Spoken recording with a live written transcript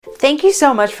Thank you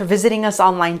so much for visiting us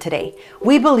online today.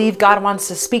 We believe God wants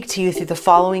to speak to you through the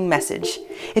following message.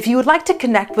 If you would like to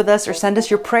connect with us or send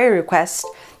us your prayer request,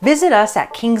 visit us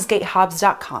at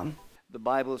kingsgatehobbs.com. The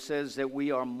Bible says that we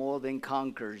are more than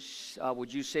conquerors.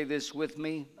 Would you say this with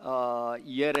me?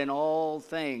 Yet in all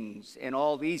things, in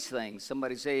all these things,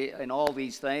 somebody say, in all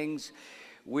these things,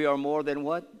 we are more than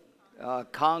what?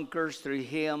 Conquerors through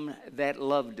him that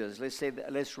loved us.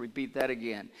 Let's repeat that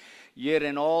again. Yet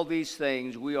in all these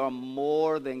things, we are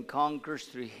more than conquerors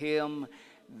through him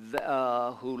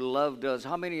who loved us.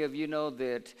 How many of you know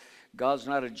that God's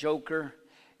not a joker?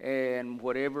 And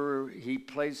whatever he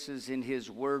places in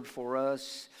his word for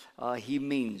us, he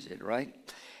means it, right?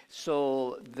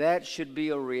 So that should be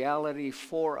a reality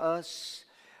for us.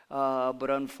 But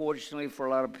unfortunately for a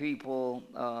lot of people,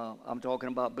 I'm talking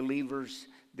about believers,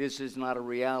 this is not a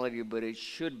reality, but it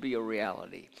should be a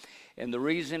reality. And the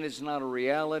reason it's not a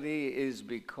reality is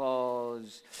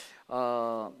because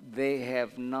they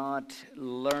have not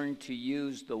learned to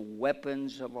use the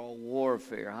weapons of our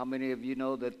warfare. How many of you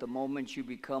know that the moment you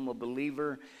become a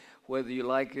believer, whether you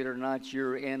like it or not,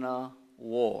 you're in a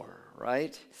war,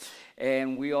 right?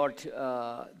 And we are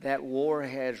that war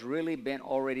has really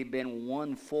already been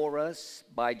won for us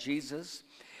by Jesus.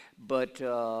 But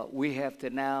we have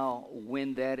to now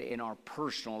win that in our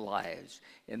personal lives.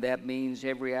 And that means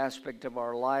every aspect of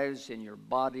our lives, in your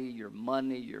body, your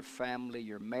money, your family,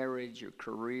 your marriage, your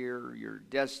career, your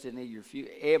destiny, your future,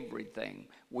 everything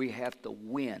we have to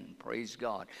win, praise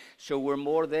God. So we're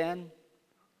more than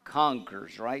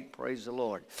conquerors, right? Praise the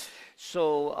Lord.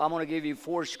 So I'm going to give you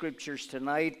 4 scriptures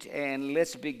tonight, and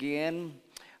let's begin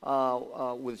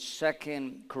with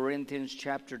 2 Corinthians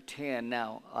chapter 10.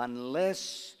 Now,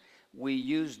 unless we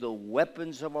use the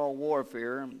weapons of our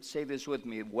warfare. Say this with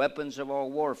me, weapons of our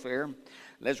warfare.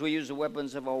 Unless we use the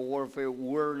weapons of our warfare,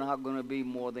 we're not going to be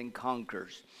more than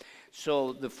conquerors.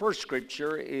 So the first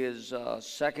scripture is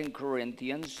 2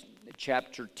 Corinthians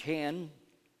chapter 10.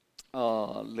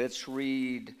 Let's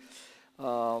read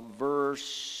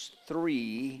verse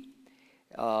 3,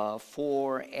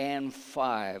 4, and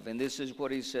 5. And this is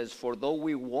what he says, "For though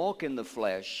we walk in the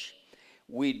flesh,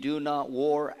 we do not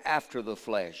war after the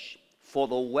flesh. For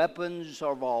the weapons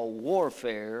of our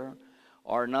warfare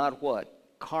are not what?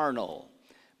 Carnal,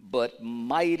 but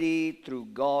mighty through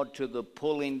God to the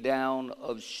pulling down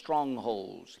of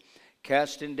strongholds,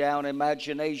 casting down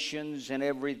imaginations and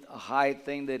every high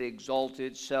thing that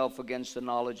exalted itself against the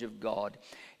knowledge of God,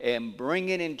 and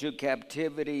bringing into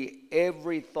captivity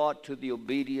every thought to the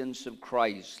obedience of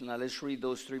Christ." Now let's read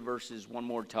those 3 verses one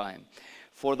more time.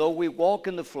 "For though we walk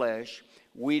in the flesh,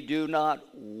 we do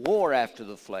not war after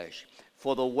the flesh.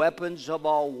 For the weapons of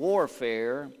our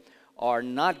warfare are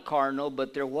not carnal,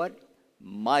 but they're what?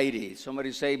 Mighty."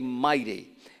 Somebody say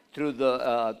mighty. Through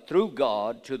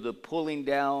God to the pulling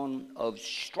down of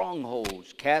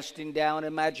strongholds, casting down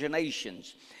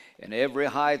imaginations, and every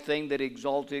high thing that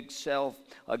exalts itself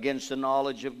against the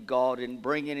knowledge of God, and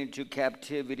bringing into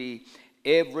captivity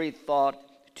every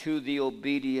thought to the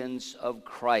obedience of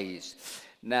Christ.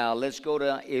 Now, let's go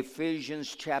to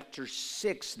Ephesians chapter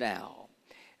 6 now.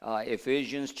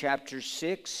 Ephesians chapter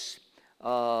 6,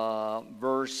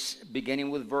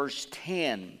 beginning with verse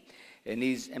 10.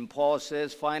 And Paul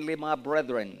says, finally, my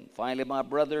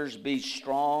brothers, be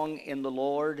strong in the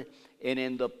Lord and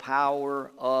in the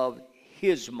power of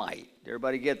his might.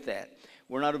 Everybody get that?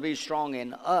 We're not to be strong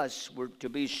in us. We're to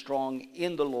be strong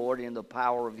in the Lord in the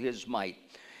power of his might.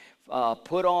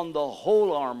 Put on the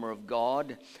whole armor of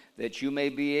God, that you may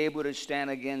be able to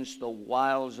stand against the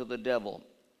wiles of the devil.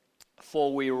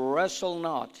 For we wrestle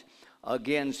not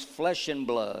against flesh and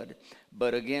blood,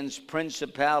 but against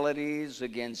principalities,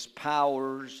 against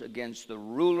powers, against the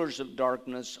rulers of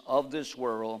darkness of this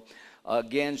world,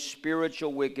 against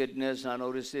spiritual wickedness, I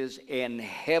notice this, in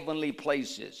heavenly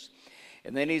places.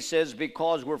 And then he says,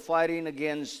 because we're fighting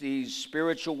against these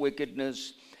spiritual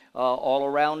wickedness all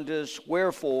around us,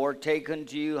 wherefore take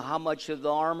unto you how much of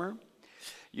the armor?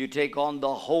 You take on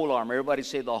the whole armor. Everybody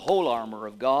say the whole armor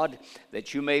of God,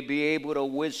 that you may be able to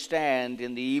withstand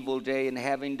in the evil day, and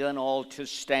having done all to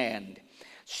stand.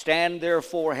 Stand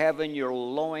therefore, having your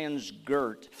loins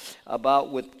girt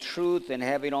about with truth, and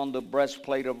having on the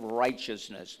breastplate of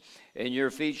righteousness, and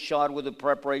your feet shod with the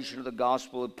preparation of the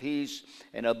gospel of peace,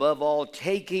 and above all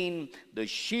taking the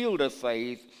shield of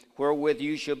faith, wherewith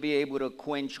you shall be able to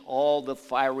quench all the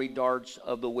fiery darts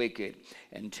of the wicked.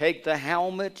 And take the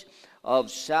helmet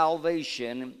of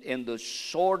salvation in the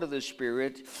sword of the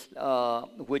Spirit,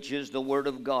 which is the word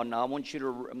of God. Now I want you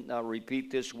to repeat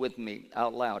this with me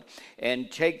out loud.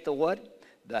 And take the what?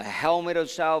 the helmet of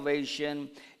salvation,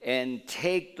 and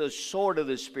take the sword of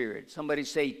the Spirit. Somebody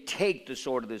say, take the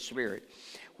sword of the Spirit,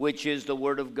 which is the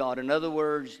Word of God. In other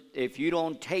words, if you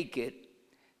don't take it,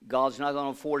 God's not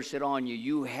going to force it on you.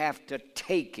 You have to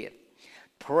take it.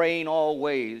 Praying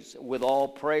always with all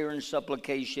prayer and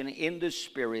supplication in the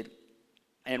Spirit,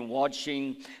 and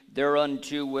watching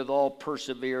thereunto with all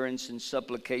perseverance and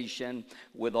supplication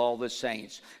with all the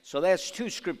saints. So that's 2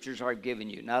 scriptures I've given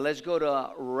you. Now let's go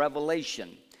to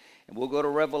Revelation. And we'll go to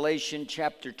Revelation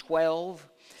chapter 12.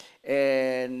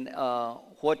 And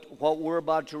what we're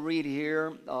about to read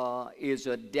here is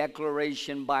a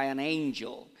declaration by an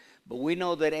angel. But we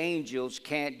know that angels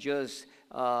can't just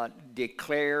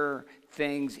declare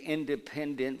things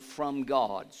independent from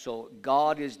God. So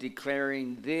God is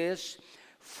declaring this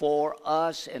for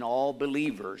us and all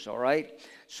believers, all right?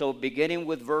 So beginning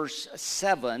with verse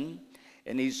 7,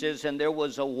 and he says, and there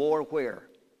was a war where?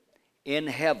 In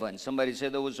heaven. Somebody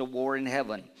said there was a war in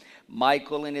heaven.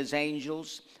 Michael and his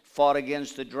angels fought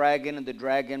against the dragon, and the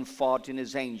dragon fought in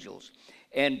his angels,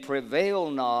 and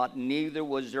prevailed not, neither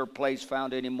was their place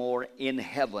found any more in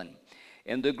heaven.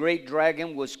 And the great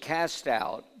dragon was cast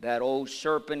out, that old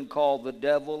serpent called the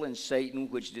devil and Satan,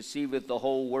 which deceiveth the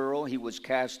whole world. He was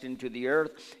cast into the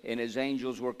earth, and his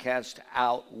angels were cast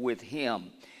out with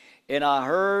him. And I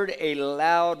heard a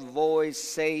loud voice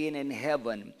saying in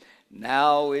heaven,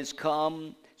 now is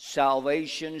come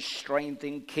salvation, strength,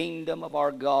 and kingdom of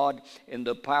our God, and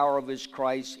the power of his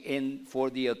Christ. And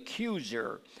for the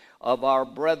accuser of our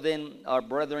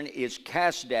brethren is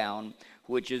cast down,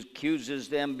 which accuses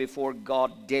them before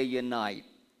God day and night.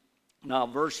 Now,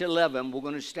 verse 11, we're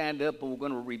going to stand up and we're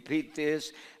going to repeat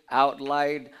this out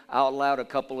loud a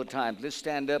couple of times. Let's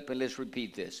stand up and let's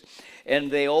repeat this.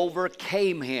 And they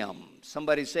overcame him.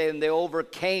 Somebody say, and they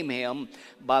overcame him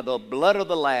by the blood of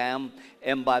the Lamb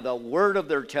and by the word of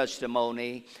their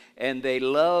testimony, and they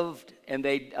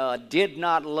did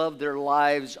not love their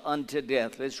lives unto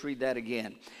death. Let's read that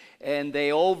again. And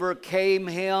they overcame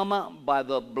him by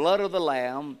the blood of the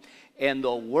Lamb and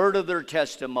the word of their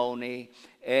testimony,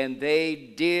 and they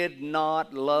did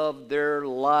not love their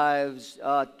lives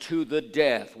to the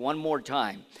death. One more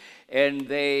time. And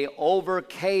they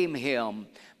overcame him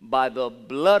by the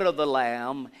blood of the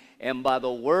Lamb and by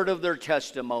the word of their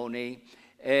testimony,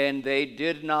 and they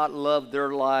did not love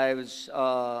their lives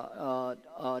to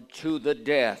the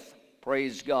death.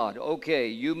 Praise God. Okay,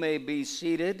 you may be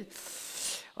seated.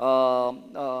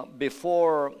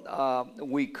 Before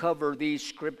we cover these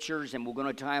scriptures, and we're going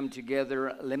to tie them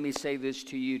together, let me say this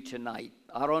to you tonight.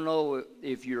 I don't know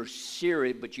if you're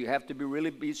serious, but you have to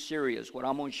really be serious. What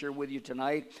I'm going to share with you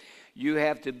tonight, you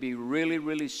have to be really,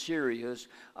 really serious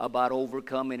about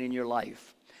overcoming in your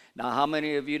life. Now, how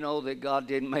many of you know that God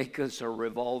didn't make us a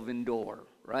revolving door,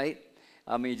 right?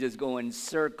 I mean, just going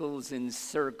circles and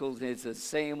circles, and it's the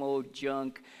same old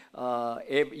junk.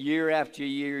 Year after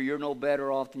year, you're no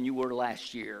better off than you were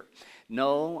last year.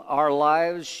 No, our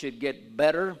lives should get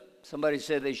better. Somebody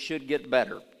said they should get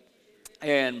better.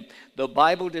 And the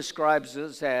Bible describes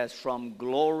us as from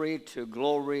glory to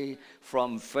glory,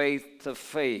 from faith to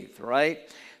faith, right?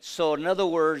 So in other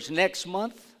words, next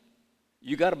month,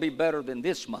 you got to be better than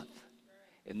this month.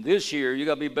 And this year, you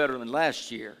got to be better than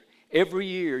last year. Every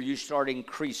year, you start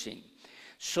increasing.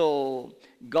 So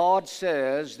God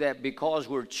says that because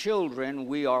we're children,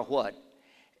 we are what?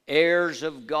 Heirs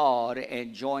of God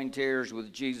and joint heirs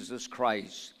with Jesus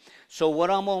Christ. So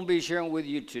what I'm going to be sharing with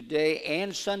you today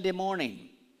and Sunday morning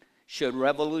should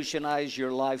revolutionize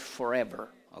your life forever,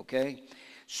 okay?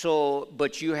 So,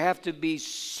 but you have to be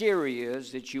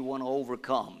serious that you want to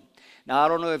overcome. Now, I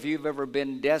don't know if you've ever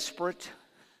been desperate,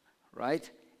 right?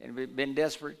 And been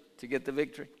desperate to get the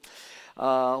victory.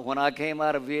 When I came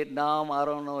out of Vietnam, I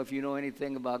don't know if you know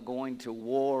anything about going to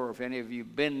war or if any of you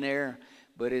have been there,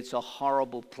 but it's a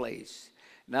horrible place.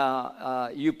 Now,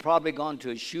 you've probably gone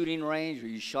to a shooting range where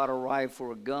you shot a rifle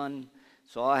or a gun.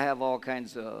 So I have all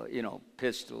kinds of,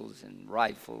 pistols and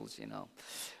rifles,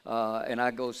 and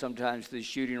I go sometimes to the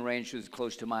shooting range that's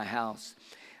close to my house.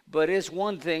 But it's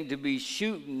one thing to be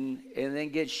shooting and then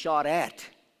get shot at,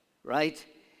 right?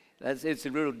 It's a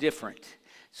little different.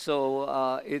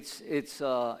 So it's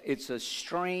a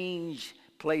strange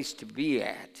place to be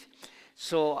at.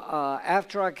 So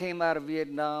after I came out of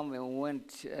Vietnam and went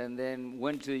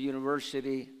to the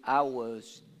university, I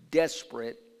was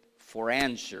desperate for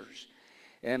answers.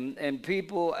 And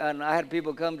I had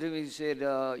people come to me and said,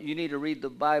 you need to read the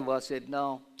Bible. I said,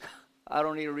 no, I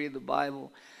don't need to read the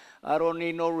Bible. I don't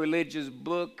need no religious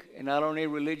book, and I don't need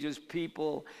religious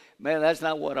people. Man, that's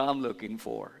not what I'm looking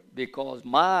for, because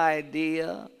my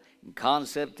idea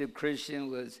concept of Christian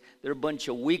was they're a bunch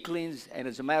of weaklings, and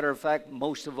as a matter of fact,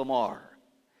 most of them are.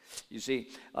 You see,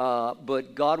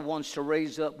 but God wants to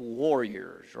raise up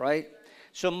warriors, right?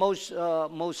 So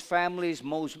most families,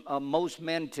 most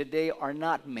men today are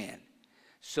not men.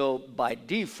 So by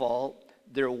default,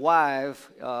 their wife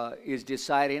is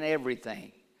deciding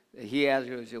everything. He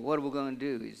asks, what are we going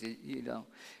to do? Is it,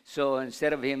 so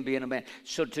instead of him being a man.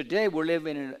 So today we're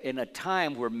living in a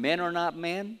time where men are not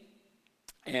men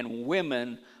and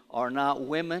women are not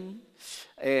women.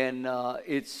 And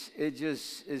it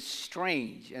just is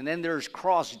strange. And then there's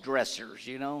cross-dressers,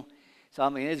 So, I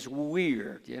mean, it's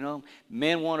weird,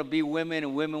 Men want to be women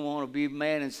and women want to be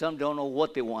men, and some don't know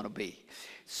what they want to be.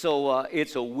 So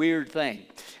it's a weird thing.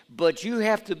 But you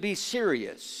have to be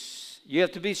serious. You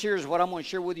have to be serious. What I'm going to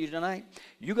share with you tonight,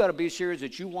 you got to be serious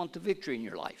that you want the victory in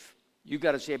your life. You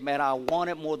got to say, man, I want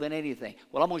it more than anything.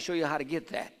 Well, I'm going to show you how to get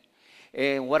that.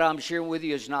 And what I'm sharing with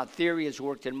you is not theory. It's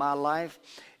worked in my life.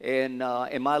 And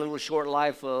in my little short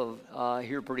life of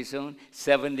here pretty soon,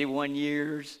 71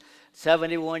 years.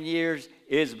 71 years,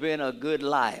 it's been a good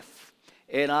life.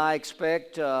 And I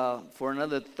expect for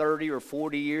another 30 or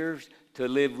 40 years to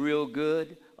live real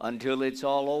good until it's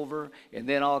all over. And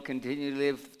then I'll continue to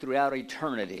live throughout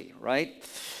eternity, right?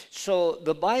 So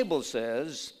the Bible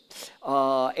says,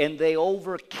 and they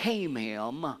overcame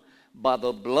him by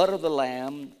the blood of the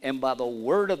Lamb and by the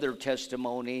word of their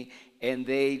testimony, and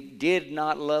they did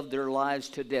not love their lives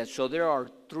to death. So there are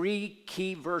three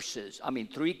key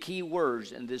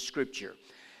words in this scripture.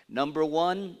 Number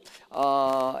one,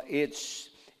 it's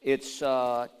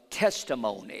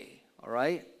testimony, all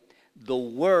right? The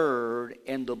word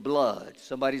and the blood.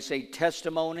 Somebody say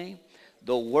testimony,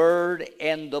 the word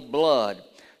and the blood.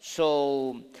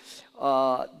 So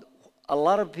a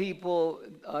lot of people,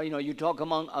 you talk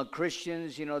among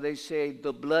Christians, they say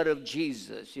the blood of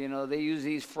Jesus. They use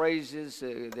these phrases.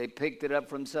 They picked it up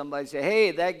from somebody. Say,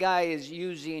 hey, that guy is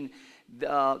using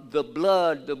the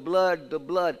blood, the blood, the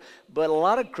blood. But a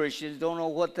lot of Christians don't know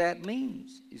what that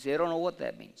means. You say, I don't know what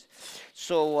that means.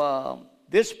 So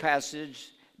this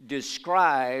passage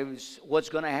describes what's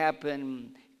going to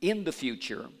happen in the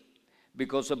future,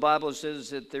 because the Bible says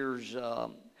that there's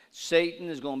Satan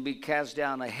is going to be cast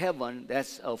down to heaven.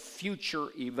 That's a future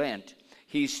event.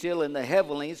 He's still in the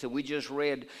heavenlies, and we just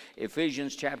read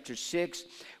Ephesians chapter 6,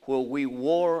 where we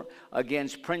war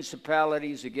against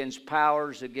principalities, against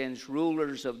powers, against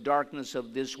rulers of darkness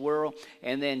of this world,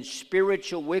 and then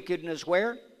spiritual wickedness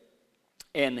where?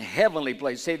 In heavenly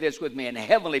places. Say this with me, in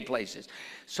heavenly places.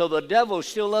 So the devil's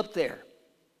still up there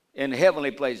in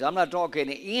heavenly places. I'm not talking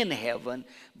in heaven,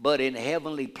 but in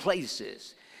heavenly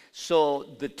places.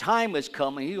 So the time is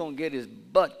coming. He's going to get his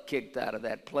butt kicked out of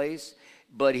that place,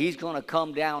 but he's going to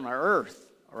come down to earth,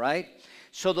 all right?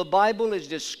 So the Bible is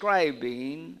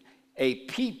describing a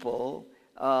people,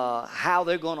 how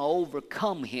they're going to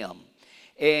overcome him,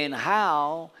 and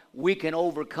how we can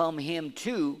overcome him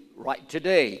too right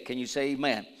today. Can you say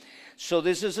amen? So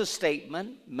this is a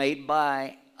statement made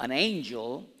by an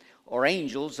angel or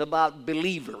angels about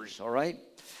believers, all right?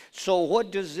 So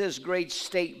what does this great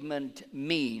statement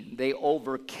mean? They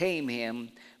overcame him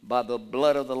by the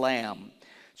blood of the Lamb.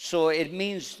 So it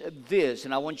means this,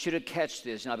 and I want you to catch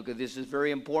this now, because this is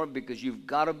very important, because you've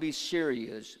got to be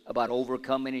serious about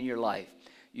overcoming in your life.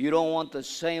 You don't want the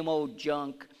same old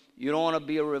junk. You don't want to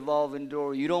be a revolving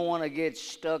door. You don't want to get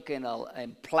stuck in a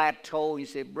plateau. You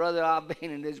say, brother, I've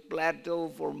been in this plateau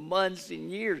for months and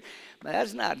years. But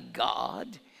that's not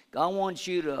God. God wants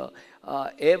you to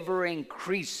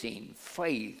ever-increasing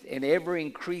faith and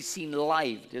ever-increasing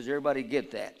life. Does everybody get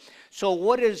that? So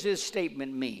what does this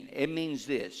statement mean? It means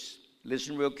this.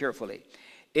 Listen real carefully.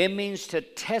 It means to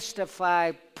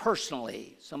testify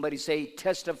personally. Somebody say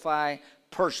testify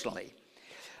personally.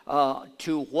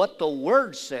 To what the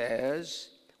Word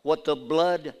says, what the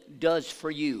blood does for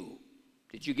you.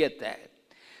 Did you get that?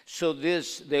 So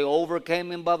they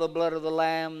overcame him by the blood of the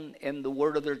Lamb and the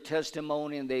word of their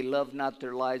testimony, and they loved not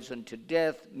their lives unto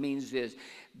death. Means this,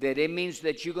 that it means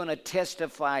that you're going to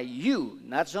testify, you,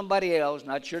 not somebody else,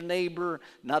 not your neighbor,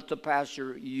 not the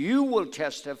pastor. You will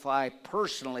testify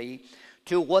personally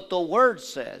to what the Word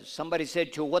says. Somebody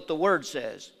said to what the Word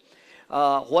says.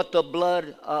 What the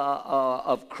blood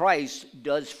of Christ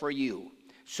does for you.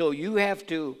 So you have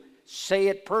to say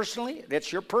it personally.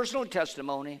 That's your personal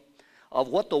testimony of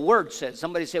what the Word says.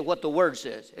 Somebody say what the Word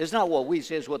says. It's not what we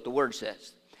say, it's what the Word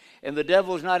says. And the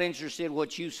devil's not interested in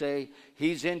what you say.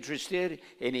 He's interested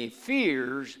and he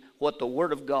fears what the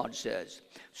Word of God says.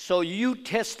 So you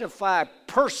testify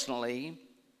personally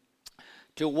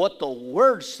to what the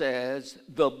Word says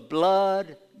the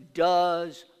blood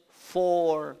does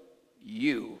for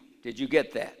you. Did you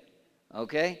get that?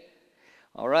 Okay?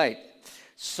 All right.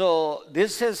 So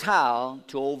this is how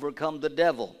to overcome the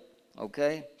devil.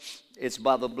 Okay? It's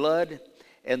by the blood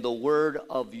and the word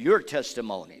of your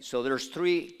testimony. So there's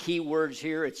three key words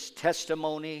here. It's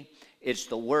testimony, it's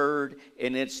the word,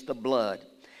 and it's the blood.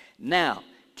 Now,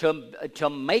 to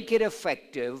make it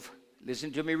effective,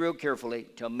 listen to me real carefully.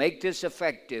 To make this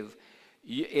effective,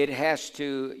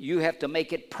 you have to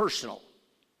make it personal,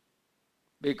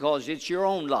 because it's your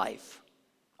own life.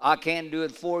 I can't do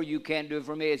it for you, can't do it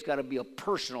for me. It's got to be a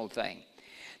personal thing.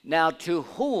 Now, to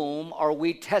whom are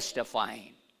we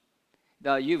testifying?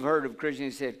 Now, you've heard of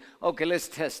Christians who said, okay, let's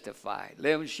testify.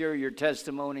 Let them share your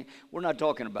testimony. We're not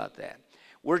talking about that.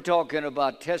 We're talking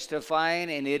about testifying,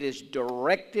 and it is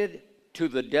directed to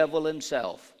the devil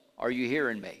himself. Are you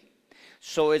hearing me?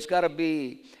 So it's got to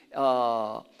be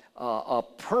a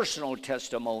personal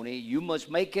testimony. You must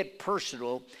make it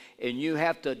personal, and you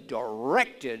have to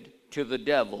direct it to the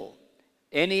devil.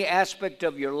 Any aspect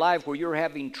of your life where you're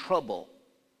having trouble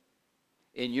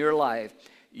in your life,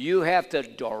 you have to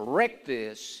direct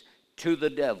this to the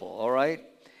devil, all right?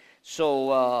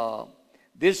 So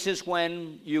this is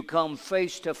when you come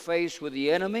face to face with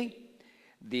the enemy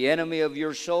of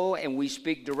your soul, and we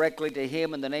speak directly to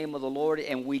him in the name of the Lord,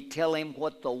 and we tell him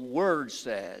what the word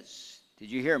says.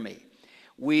 Did you hear me?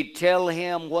 We tell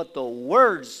him what the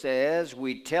word says.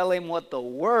 We tell him what the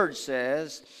word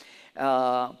says,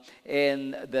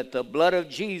 and that the blood of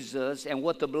Jesus and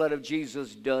what the blood of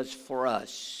Jesus does for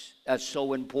us. That's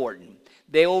so important.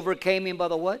 They overcame him by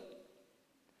the what?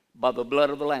 By the blood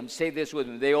of the Lamb. Say this with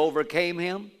me. They overcame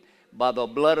him by the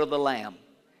blood of the Lamb.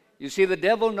 You see, the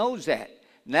devil knows that.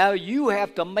 Now you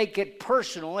have to make it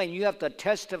personal, and you have to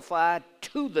testify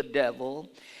to the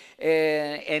devil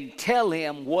and tell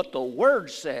him what the word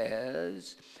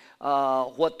says,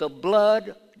 what the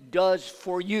blood does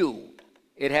for you.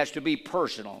 It has to be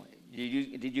personal.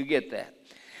 Did you get that?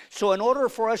 So in order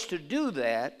for us to do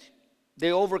that,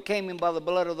 they overcame him by the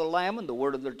blood of the Lamb and the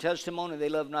word of their testimony. They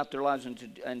loved not their lives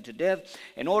unto death.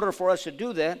 In order for us to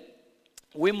do that,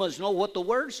 we must know what the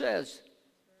word says.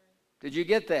 Did you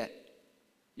get that?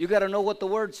 You got to know what the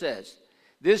word says.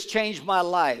 This changed my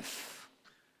life.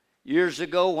 Years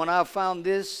ago when I found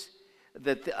this,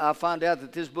 I found out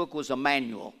that this book was a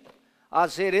manual. I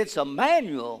said, it's a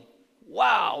manual?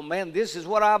 Wow, man, this is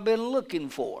what I've been looking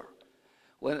for.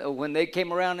 When they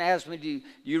came around and asked me, do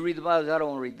you read the Bible? I said, I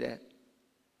don't read that.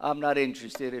 I'm not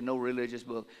interested in no religious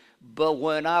book. But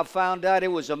when I found out it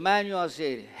was a manual, I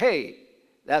said, hey,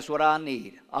 that's what I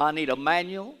need. I need a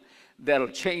manual that'll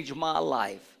change my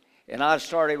life. And I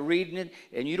started reading it,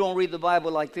 and you don't read the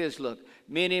Bible like this. Look,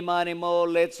 mini, miny, mo,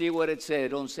 let's see what it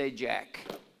said. Don't say jack.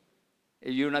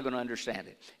 You're not going to understand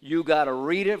it. You got to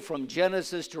read it from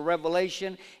Genesis to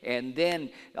Revelation, and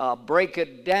then break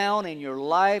it down in your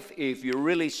life if you're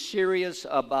really serious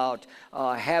about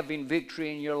having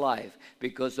victory in your life.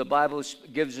 Because the Bible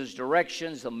gives us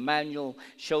directions. The manual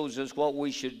shows us what we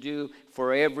should do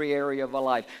for every area of our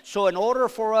life. So in order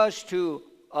for us to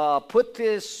put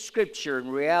this scripture in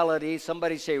reality,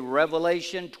 somebody say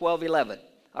Revelation 12:11.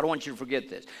 I don't want you to forget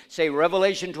this. Say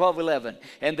Revelation 12:11.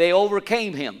 And they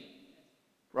overcame him.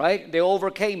 Right? They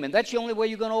overcame him. That's the only way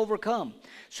you're going to overcome.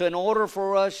 So in order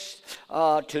for us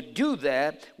to do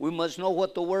that, we must know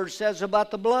what the word says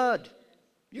about the blood.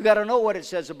 You got to know what it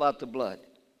says about the blood.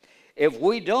 If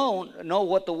we don't know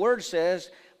what the word says,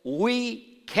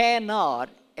 we cannot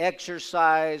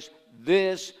exercise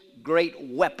this great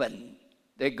weapon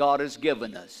that God has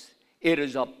given us. It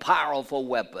is a powerful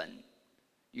weapon.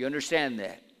 You understand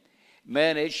that?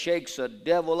 Man, it shakes the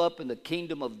devil up in the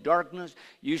kingdom of darkness.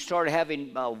 You start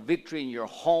having victory in your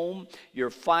home,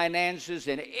 your finances,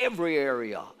 in every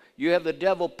area. You have the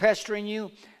devil pestering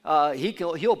you.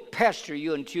 He'll pester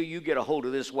you until you get a hold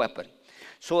of this weapon.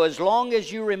 So as long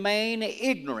as you remain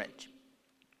ignorant,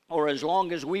 or as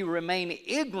long as we remain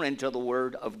ignorant of the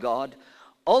word of God,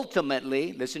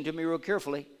 ultimately, listen to me real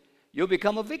carefully, you'll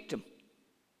become a victim.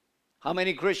 How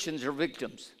many Christians are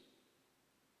victims?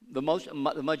 The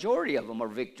majority of them are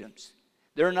victims.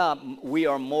 They're not, we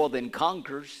are more than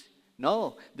conquerors.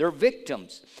 No, they're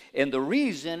victims. And the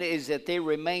reason is that they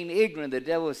remain ignorant. The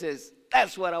devil says,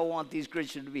 that's what I want these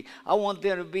Christians to be. I want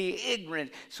them to be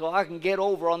ignorant so I can get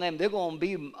over on them. They're going to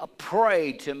be a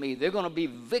prey to me. They're going to be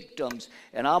victims,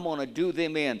 and I'm going to do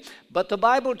them in. But the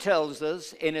Bible tells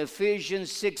us in Ephesians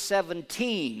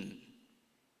 6:17,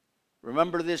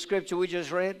 remember this scripture we just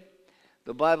read?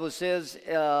 The Bible says,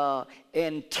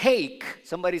 and take,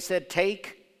 somebody said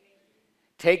take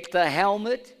the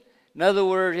helmet. In other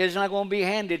words, it's not going to be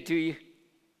handed to you.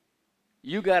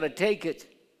 You got to take it.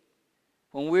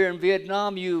 When we're in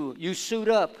Vietnam, you suit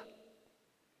up.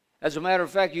 As a matter of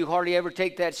fact, you hardly ever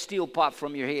take that steel pot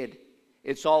from your head.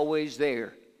 It's always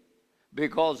there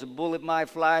because a bullet might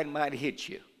fly and might hit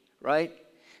you, right?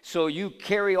 So you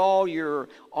carry all your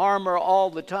armor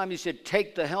all the time. He said,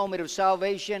 take the helmet of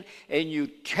salvation and you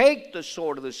take the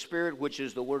sword of the Spirit, which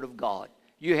is the Word of God.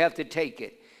 You have to take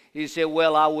it. He said,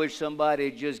 well, I wish somebody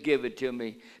would just give it to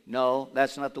me. No,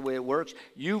 that's not the way it works.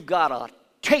 You've got to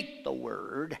take the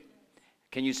Word.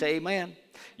 Can you say amen?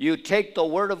 You take the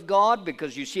Word of God,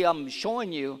 because you see I'm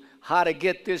showing you how to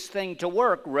get this thing to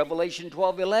work. Revelation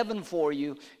 12:11 for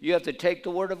you. You have to take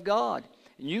the Word of God.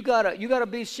 And you gotta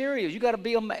be serious. You gotta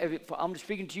be a man. I'm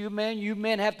speaking to you men. You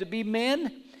men have to be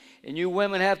men, and you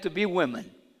women have to be women,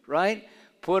 right?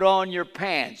 Put on your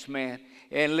pants, man,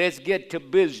 and let's get to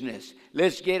business.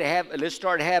 Let's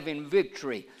start having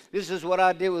victory. This is what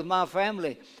I did with my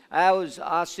family.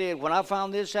 I said, when I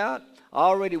found this out, I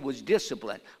already was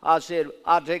disciplined. I said,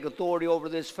 I'll take authority over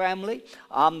this family.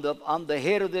 I'm the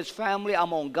head of this family. I'm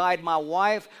going to guide my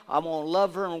wife. I'm going to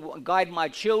love her and guide my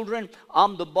children.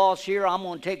 I'm the boss here. I'm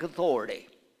going to take authority.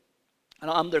 And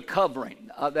I'm their covering.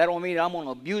 That don't mean I'm going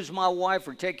to abuse my wife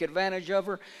or take advantage of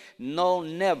her. No,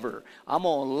 never. I'm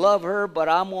going to love her, but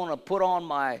I'm going to put on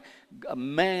my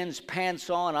man's pants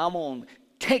on. I'm going to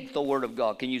take the Word of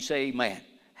God. Can you say amen?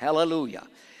 Hallelujah.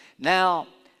 Now,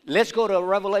 let's go to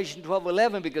Revelation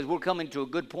 12:11, because we're coming to a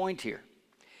good point here.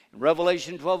 In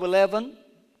Revelation 12:11,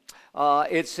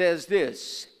 it says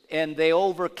this, and they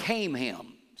overcame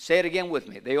him. Say it again with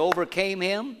me. They overcame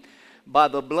him by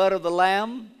the blood of the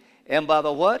Lamb and by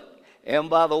the what? And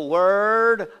by the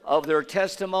word of their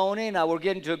testimony. Now we're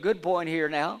getting to a good point here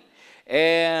now.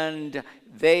 And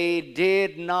they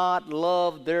did not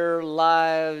love their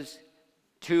lives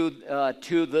to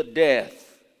the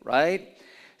death, right?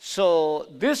 So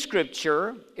this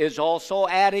scripture is also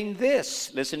adding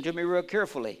this. Listen to me real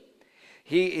carefully.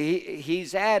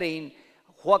 He's adding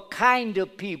what kind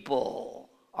of people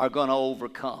are going to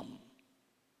overcome.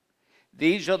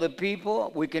 These are the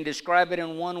people, we can describe it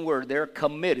in one word. They're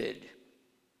committed.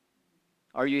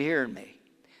 Are you hearing me?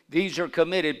 These are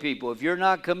committed people. If you're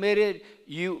not committed,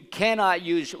 you cannot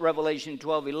use Revelation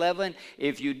 12:11.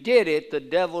 If you did it, the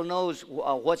devil knows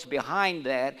what's behind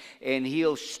that, and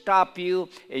he'll stop you,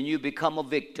 and you become a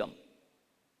victim.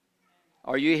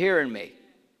 Are you hearing me?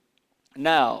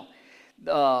 Now,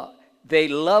 they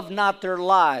love not their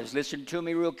lives. Listen to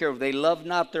me real careful. They love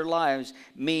not their lives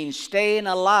means staying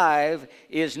alive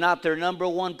is not their number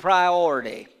one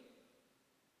priority.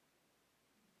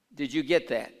 Did you get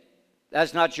that?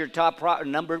 That's not your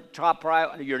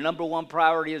your number one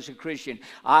priority as a Christian.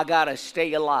 I got to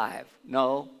stay alive.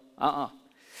 No,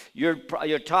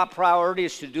 Your top priority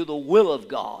is to do the will of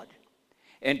God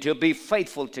and to be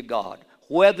faithful to God.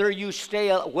 Whether you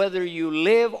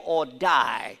live or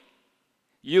die,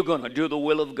 you're going to do the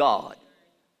will of God.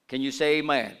 Can you say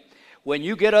amen? When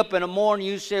you get up in the morning,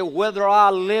 you say, whether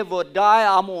I live or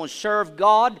die, I'm going to serve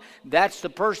God. That's the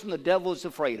person the devil is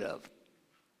afraid of.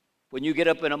 When you get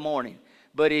up in the morning.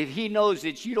 But if he knows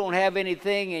that you don't have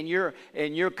anything and you're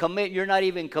not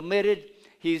even committed,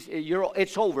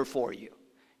 it's over for you.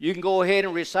 You can go ahead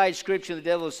and recite scripture, and the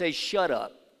devil will say, shut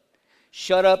up.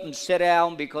 Shut up and sit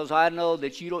down, because I know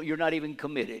that you're not even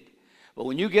committed. But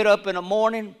when you get up in the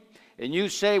morning and you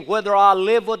say, whether I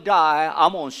live or die,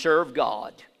 I'm going to serve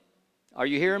God. Are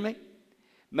you hearing me?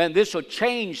 Man, this will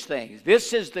change things.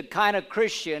 This is the kind of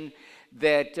Christian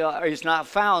that is not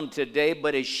found today,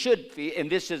 but it should be. And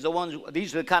these are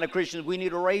the kind of Christians we need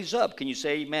to raise up. Can you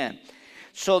say amen?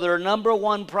 So their number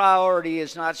one priority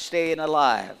is not staying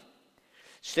alive.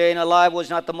 Staying alive was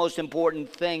not the most important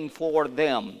thing for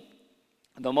them.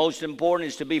 The most important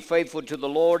is to be faithful to the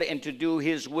Lord and to do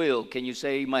His will. Can you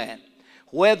say amen?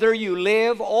 Whether you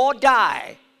live or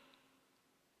die,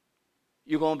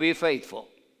 you're going to be faithful.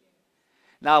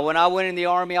 Now, when I went in the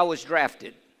Army, I was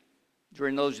drafted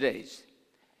during those days.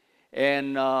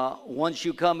 And once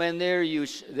you come in there,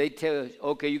 they tell you,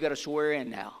 okay, you got to swear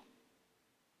in now.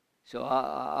 So,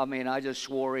 I just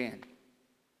swore in.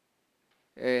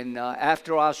 And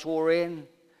after I swore in,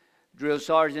 drill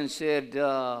sergeant said,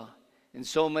 in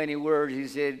so many words, he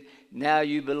said, now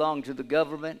you belong to the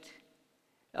government.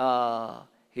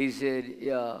 He said,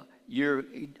 you're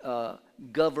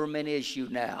government issue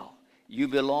now. You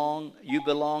belong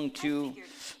to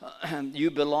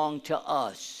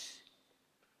us.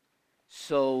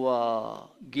 So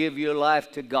give your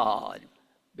life to God,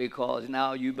 because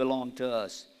now you belong to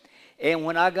us. And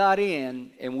when I got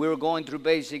in and we were going through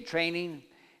basic training,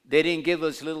 they didn't give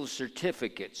us little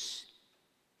certificates.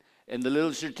 And the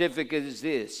little certificate is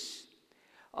this.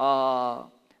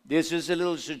 This is a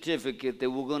little certificate that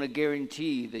we're going to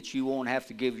guarantee that you won't have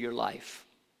to give your life.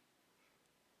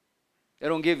 They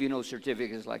don't give you no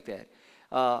certificates like that.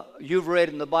 You've read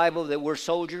in the Bible that we're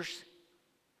soldiers.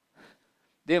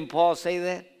 Didn't Paul say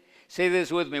that? Say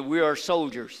this with me. We are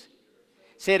soldiers.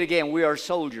 Say it again. We are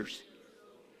soldiers.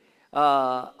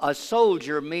 A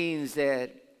soldier means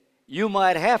that you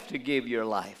might have to give your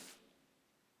life.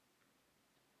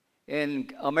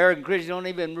 And American Christians don't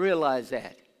even realize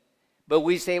that. But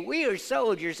we say, we are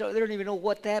soldiers, so they don't even know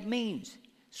what that means.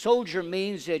 Soldier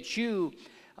means that you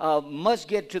must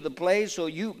get to the place, so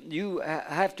you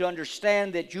have to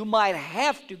understand that you might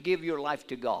have to give your life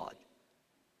to God.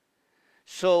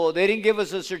 So they didn't give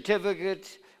us a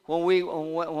certificate when we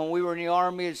were in the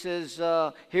Army. It says,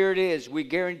 here it is. We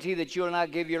guarantee that you will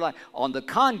not give your life. On the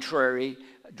contrary,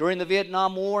 during the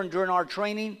Vietnam War and during our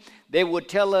training, they would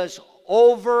tell us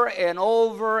over and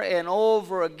over and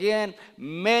over again,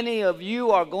 many of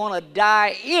you are going to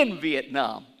die in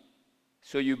Vietnam.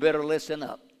 So you better listen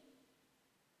up.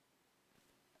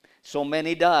 So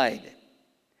many died.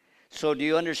 So do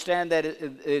you understand that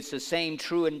it's the same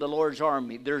true in the Lord's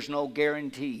army? There's no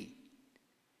guarantee.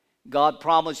 God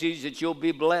promises that you'll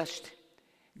be blessed.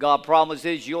 God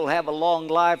promises you'll have a long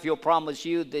life. He'll promise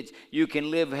you that you can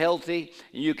live healthy,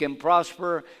 you can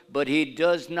prosper, but He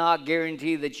does not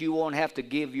guarantee that you won't have to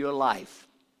give your life.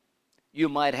 You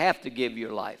might have to give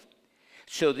your life.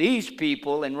 So these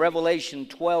people in Revelation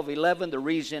 12:11, the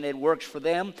reason it works for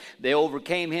them, they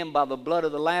overcame Him by the blood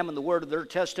of the Lamb and the word of their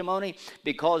testimony,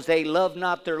 because they loved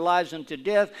not their lives unto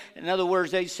death. In other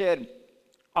words, they said,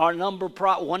 our number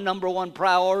one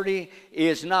priority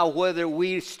is not whether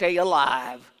we stay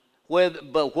alive,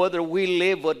 but whether we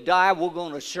live or die, we're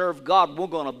going to serve God. We're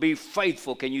going to be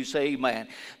faithful. Can you say amen?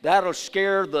 That'll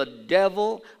scare the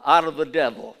devil out of the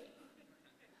devil.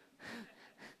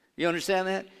 You understand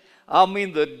that? I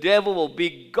mean, the devil will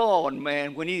be gone,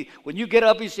 man. When you get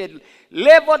up, he said,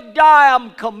 live or die,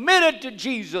 I'm committed to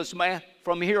Jesus, man,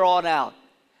 from here on out.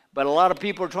 But a lot of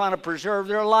people are trying to preserve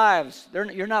their lives.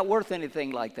 You're not worth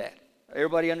anything like that.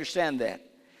 Everybody understand that?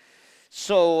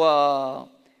 So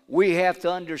we have to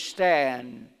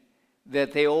understand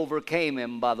that they overcame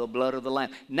Him by the blood of the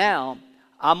Lamb. Now,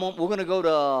 we're going to go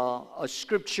to a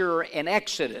scripture in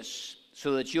Exodus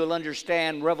so that you'll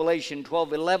understand Revelation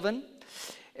 12:11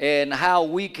 and how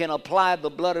we can apply the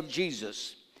blood of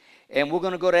Jesus. And we're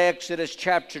going to go to Exodus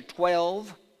chapter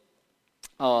 12.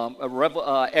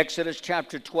 Exodus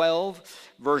chapter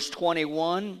 12, verse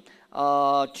 21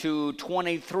 to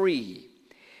 23.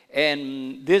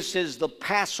 And this is the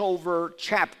Passover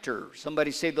chapter. Somebody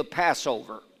say the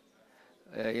Passover.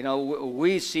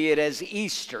 We see it as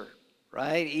Easter,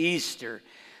 right? Easter.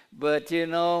 But,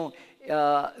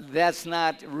 that's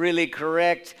not really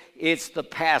correct. It's the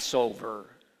Passover,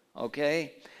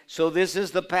 okay? So this is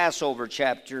the Passover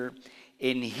chapter.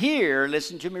 In here,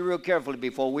 listen to me real carefully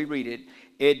before we read it.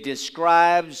 It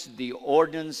describes the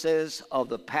ordinances of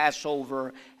the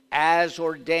Passover as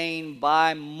ordained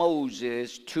by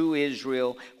Moses to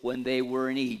Israel when they were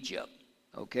in Egypt.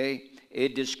 Okay?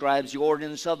 It describes the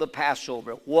ordinance of the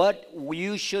Passover. What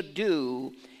you should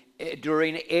do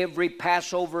during every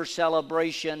Passover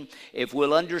celebration. If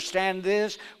we'll understand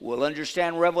this, we'll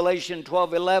understand Revelation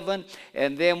 12:11,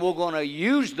 and then we're going to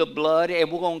use the blood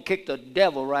and we're going to kick the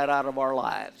devil right out of our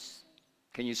lives.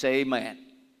 Can you say amen?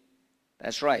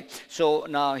 That's right. So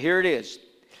now here it is.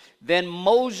 Then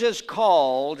Moses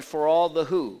called for all the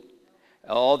who?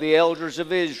 All the elders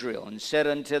of Israel, and said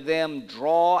unto them,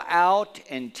 draw out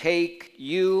and take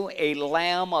you a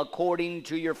lamb according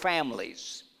to your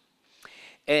families,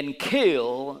 and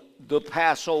kill the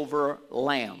Passover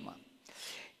lamb.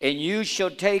 And you shall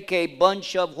take a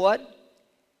bunch of what?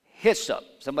 Hyssop.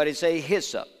 Somebody say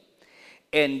hyssop.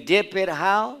 And dip it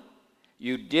how?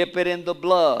 You dip it in the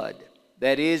blood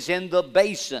that is in the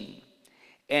basin,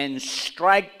 and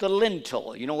strike the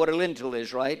lintel. You know what a lintel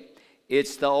is, right?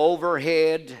 It's the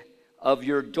overhead of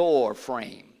your door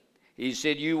frame. He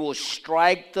said you will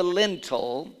strike the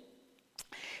lintel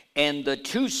and the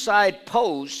two side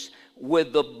posts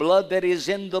with the blood that is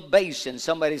in the basin.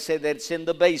 Somebody say that it's in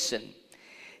the basin.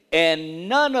 And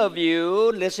none of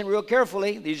you, listen real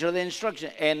carefully, these are the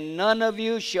instructions, and none of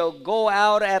you shall go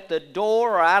out at the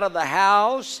door or out of the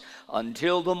house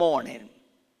until the morning.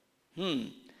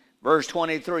 Verse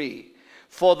 23,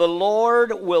 for the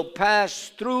Lord will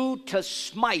pass through to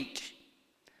smite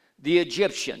the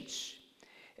Egyptians.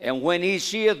 And when he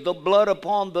seeth the blood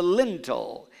upon the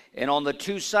lintel and on the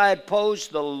two side posts,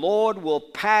 the Lord will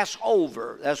pass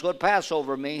over. That's what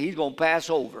Passover means. He's going to pass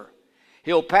over.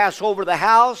 He'll pass over the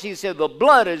house. He said the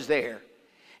blood is there.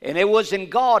 And it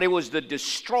wasn't God, it was the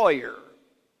destroyer.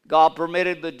 God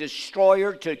permitted the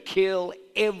destroyer to kill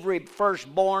every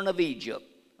firstborn of Egypt.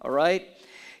 All right?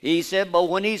 He said, but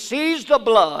when he sees the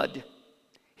blood,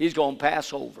 he's going to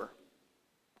pass over.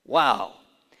 Wow.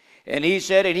 And he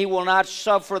said, and he will not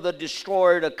suffer the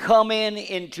destroyer to come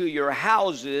into your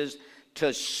houses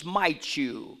to smite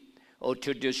you or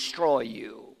to destroy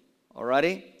you. All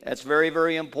righty? That's very,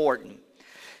 very important.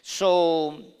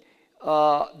 So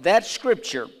that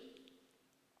scripture,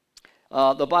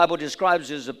 the Bible describes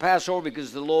as a Passover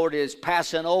because the Lord is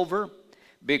passing over,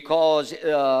 because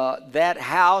that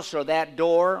house or that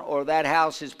door or that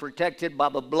house is protected by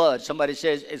the blood. Somebody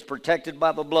says it's protected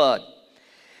by the blood.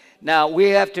 Now, we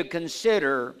have to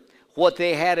consider what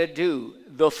they had to do.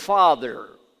 The father,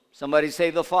 somebody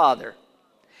say the father.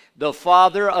 The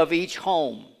father of each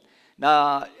home.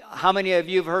 Now, how many of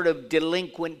you have heard of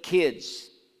delinquent kids?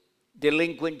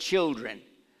 Delinquent children?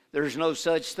 There's no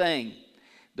such thing.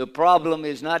 The problem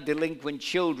is not delinquent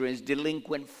children, it's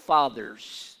delinquent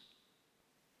fathers.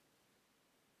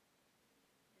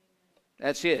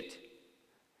 That's it.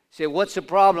 Say, what's the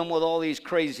problem with all these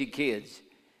crazy kids?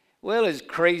 Well, it's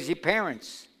crazy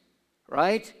parents,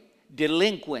 right?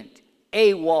 Delinquent,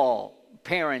 AWOL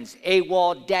parents,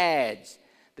 AWOL dads.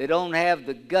 They don't have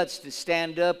the guts to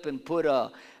stand up and put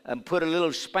a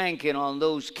little spanking on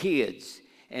those kids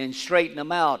and straighten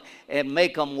them out and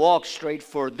make them walk straight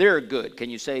for their good. Can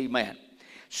you say amen?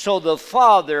 So the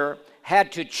father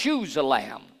had to choose a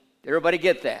lamb. Everybody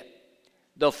get that?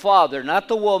 The father, not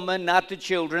the woman, not the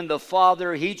children. The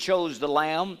father, he chose the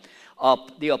lamb,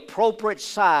 the appropriate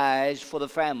size for the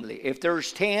family. If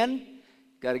there's 10,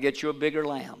 got to get you a bigger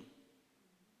lamb.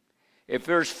 If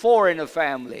there's 4 in a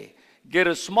family, get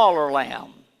a smaller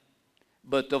lamb.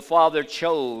 But the father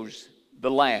chose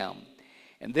the lamb.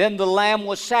 And then the lamb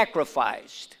was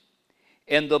sacrificed,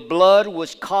 and the blood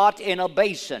was caught in a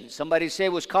basin. Somebody say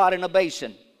it was caught in a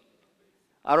basin.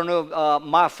 I don't know,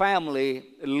 my family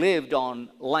lived on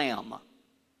lamb.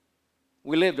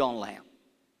 We lived on lamb.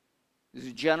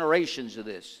 There's generations of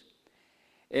this.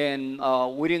 And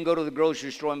we didn't go to the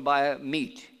grocery store and buy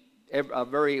meat,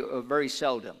 very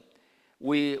seldom.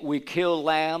 We killed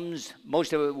lambs.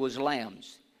 Most of it was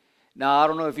lambs. Now, I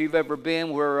don't know if you've ever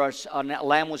been where a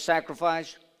lamb was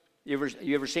sacrificed.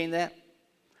 You ever seen that?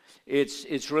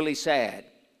 It's really sad.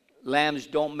 Lambs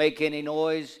don't make any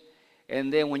noise.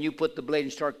 And then when you put the blade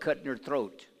and start cutting their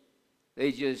throat,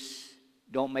 they just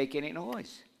don't make any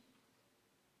noise.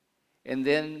 And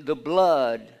then the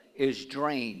blood is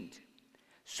drained.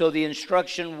 So the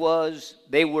instruction was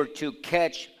they were to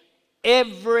catch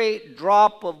every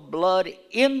drop of blood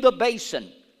in the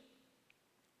basin.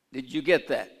 Did you get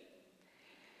that?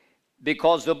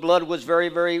 Because the blood was very,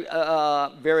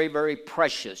 very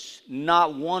precious.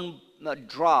 Not one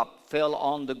drop fell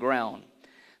on the ground.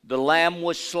 The lamb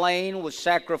was slain, was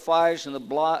sacrificed, and the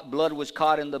blood was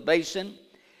caught in the basin.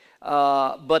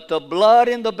 But the blood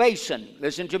in the basin,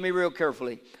 listen to me real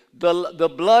carefully. The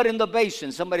blood in the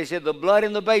basin, somebody said the blood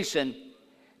in the basin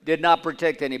did not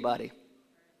protect anybody.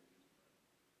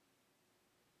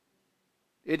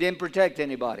 It didn't protect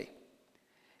anybody.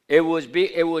 It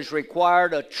was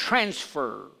required to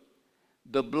transfer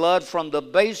the blood from the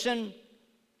basin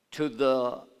to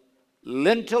the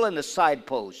lintel and the side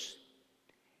posts.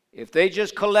 If they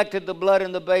just collected the blood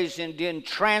in the basin, didn't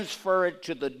transfer it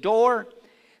to the door,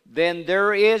 then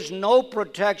there is no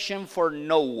protection for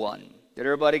no one. Did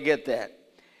everybody get that?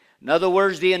 In other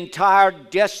words, the entire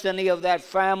destiny of that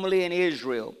family in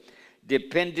Israel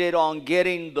depended on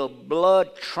getting the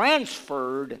blood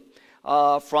transferred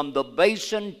from the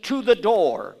basin to the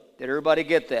door. Did everybody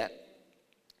get that?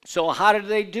 So how did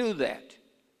they do that?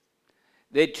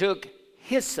 They took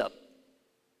hyssop.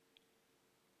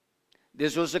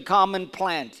 This was a common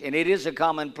plant, and it is a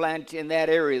common plant in that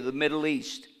area, the Middle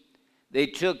East. They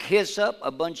took hyssop, a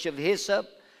bunch of hyssop,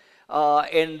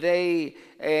 and they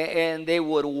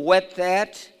would wet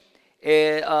that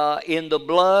in the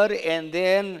blood, and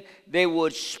then they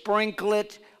would sprinkle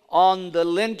it on the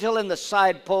lintel and the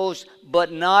side post,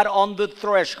 but not on the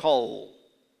threshold.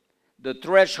 The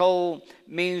threshold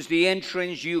means the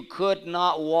entrance. You could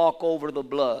not walk over the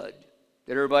blood.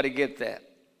 Did everybody get that?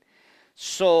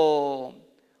 So,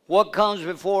 what comes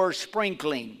before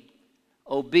sprinkling?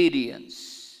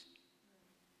 Obedience.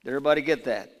 Did everybody get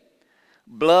that?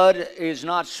 Blood is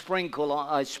not sprinkled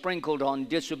on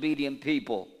disobedient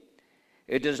people.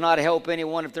 It does not help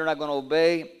anyone if they're not going to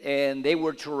obey, and they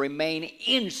were to remain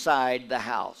inside the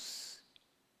house.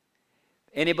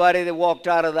 Anybody that walked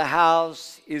out of the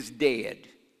house is dead.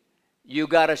 You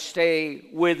got to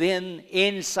stay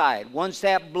inside. Once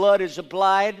that blood is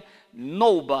applied,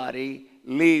 nobody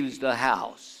leaves the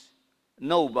house.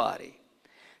 Nobody.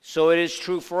 So it is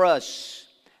true for us.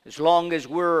 As long as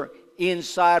we're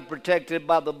inside protected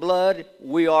by the blood,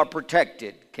 we are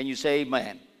protected. Can you say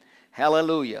amen?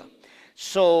 Hallelujah.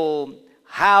 So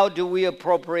how do we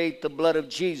appropriate the blood of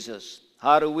Jesus?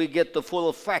 How do we get the full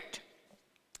effect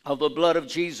of the blood of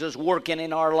Jesus working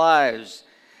in our lives?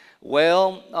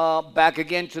 Well, back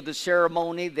again to the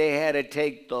ceremony, they had to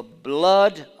take the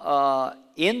blood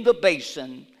in the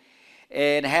basin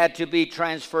and had to be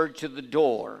transferred to the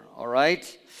door, all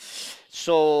right?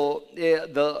 So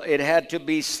it had to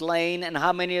be slain. And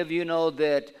how many of you know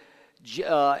that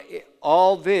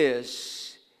all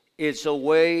this is a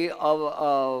way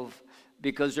of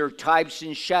because they're types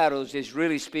and shadows, is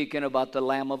really speaking about the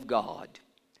Lamb of God.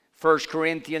 1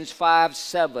 Corinthians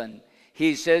 5:7,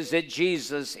 he says that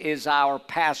Jesus is our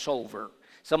Passover.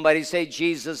 Somebody say,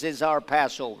 Jesus is our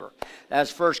Passover.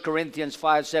 That's 1 Corinthians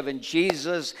 5:7.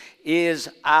 Jesus is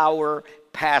our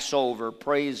Passover.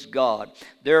 Praise God.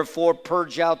 Therefore,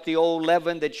 purge out the old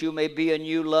leaven, that you may be a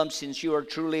new lump, since you are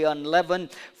truly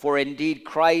unleavened. For indeed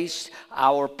Christ,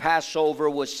 our Passover,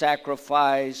 was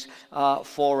sacrificed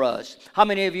for us. How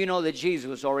many of you know that Jesus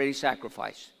was already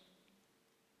sacrificed?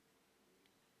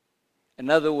 In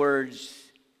other words,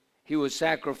 he was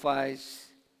sacrificed.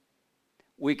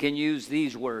 We can use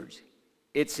these words.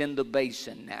 It's in the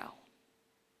basin now.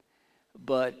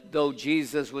 But though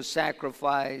Jesus was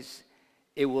sacrificed,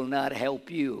 it will not help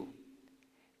you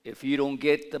if you don't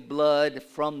get the blood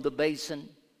from the basin,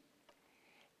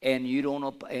 and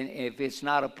if it's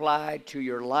not applied to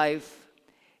your life,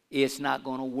 it's not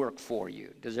going to work for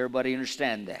you. Does everybody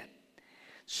understand that?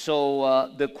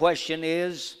 So the question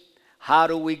is, how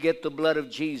do we get the blood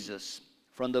of Jesus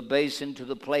from the basin to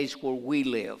the place where we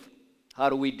live? How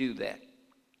do we do that?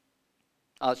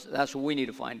 That's what we need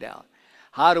to find out.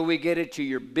 How do we get it to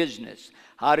your business?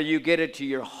 How do you get it to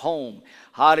your home?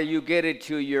 How do you get it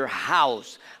to your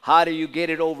house? How do you get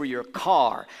it over your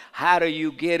car? How do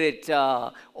you get it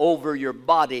over your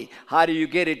body? How do you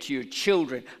get it to your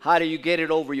children? How do you get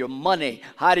it over your money?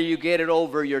 How do you get it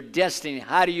over your destiny?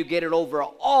 How do you get it over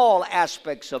all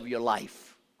aspects of your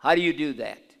life? How do you do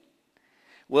that?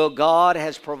 Well, God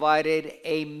has provided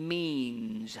a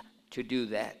means to do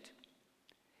that.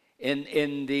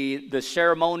 In the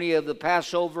ceremony of the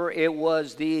Passover, it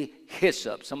was the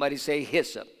hyssop. Somebody say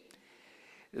hyssop.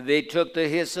 They took the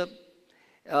hyssop.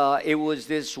 It was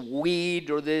this weed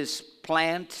or this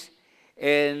plant,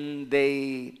 and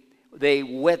they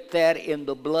wet that in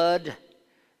the blood,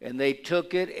 and they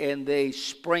took it and they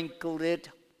sprinkled it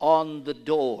on the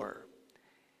door.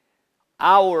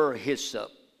 Our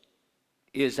hyssop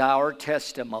is our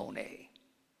testimony.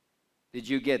 Did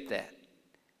you get that?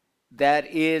 That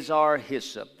is our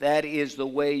hyssop. That is the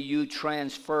way you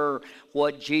transfer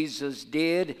what Jesus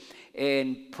did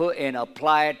and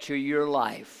apply it to your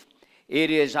life.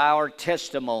 It is our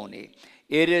testimony.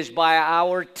 It is by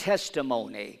our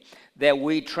testimony that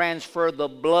we transfer the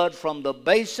blood from the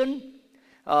basin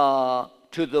to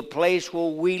the place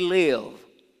where we live.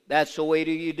 That's the way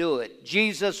you do it.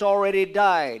 Jesus already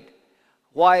died.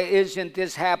 Why isn't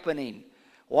this happening?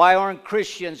 Why aren't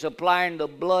Christians applying the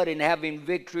blood and having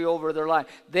victory over their life?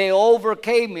 They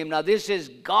overcame him. Now, this is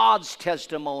God's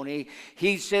testimony.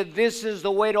 He said, this is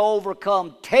the way to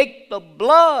overcome. Take the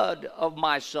blood of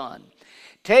my son.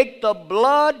 Take the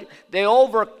blood. They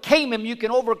overcame him. You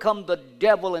can overcome the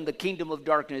devil and the kingdom of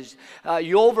darkness.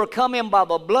 You overcome him by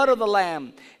the blood of the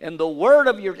Lamb and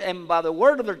by the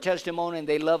word of their testimony, and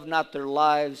they love not their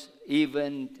lives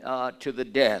even to the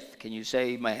death. Can you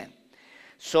say amen?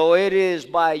 So it is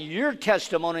by your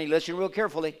testimony, listen real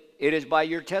carefully, it is by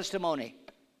your testimony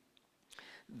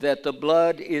that the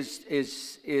blood is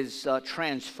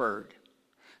transferred.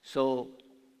 So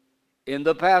in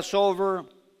the Passover,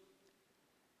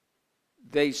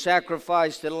 they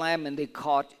sacrificed the lamb and they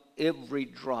caught every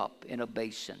drop in a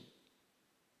basin.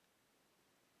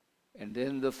 And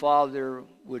then the father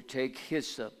would take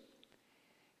hyssop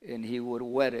and he would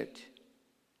wet it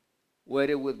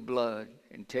with blood,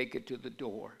 and take it to the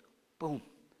door. Boom.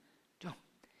 And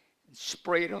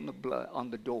spray it on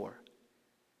the door.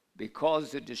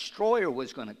 Because the destroyer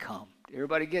was going to come.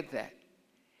 Everybody get that?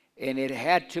 And it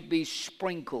had to be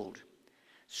sprinkled.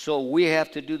 So we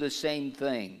have to do the same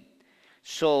thing.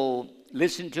 So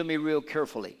listen to me real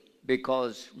carefully.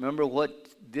 Because remember what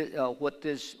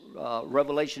this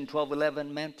Revelation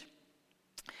 12:11 meant?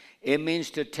 It means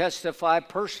to testify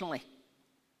personally.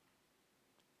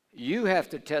 You have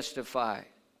to testify.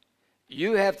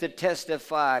 You have to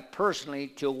testify personally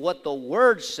to what the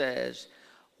Word says,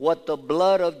 what the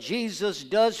blood of Jesus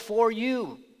does for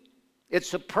you.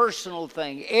 It's a personal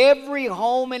thing. Every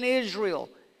home in Israel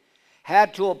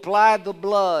had to apply the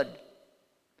blood,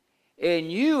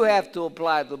 and you have to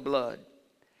apply the blood.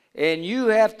 And you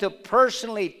have to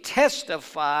personally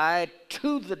testify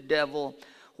to the devil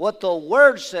what the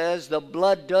Word says the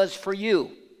blood does for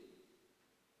you.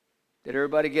 Did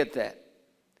everybody get that?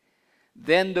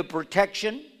 Then the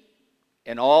protection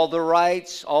and all the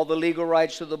rights, all the legal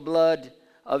rights of the blood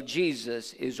of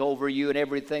Jesus is over you and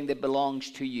everything that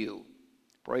belongs to you.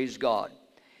 Praise God.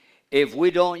 If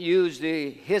we don't use the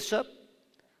hyssop,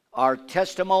 our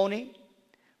testimony,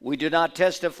 we do not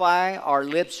testify, our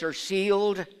lips are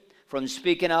sealed from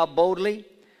speaking out boldly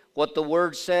what the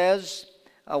Word says,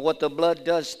 what the blood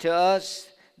does to us,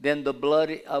 then the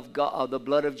blood of God, the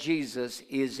blood of Jesus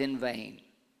is in vain.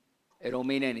 It don't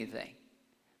mean anything.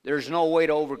 There's no way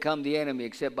to overcome the enemy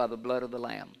except by the blood of the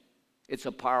Lamb. It's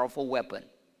a powerful weapon.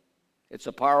 It's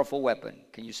a powerful weapon.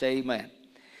 Can you say amen?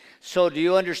 So do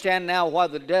you understand now why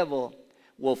the devil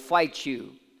will fight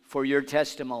you for your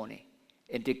testimony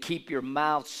and to keep your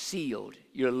mouth sealed,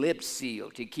 your lips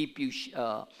sealed, to keep you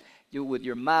with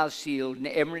your mouth sealed,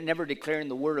 never declaring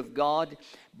the word of God,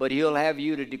 but he'll have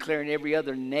you to declaring every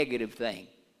other negative thing.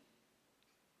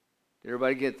 Did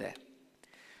everybody get that?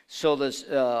 So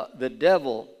the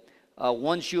devil,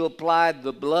 once you apply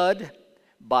the blood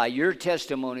by your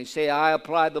testimony, say, I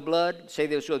applied the blood. Say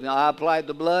this with me. I applied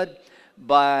the blood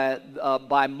by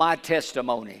my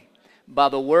testimony, by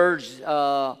the word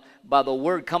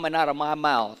coming out of my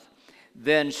mouth.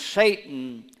 Then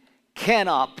Satan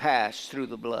cannot pass through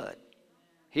the blood.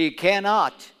 He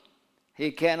cannot.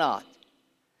 He cannot.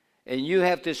 And you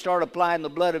have to start applying the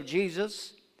blood of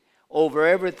Jesus over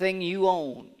everything you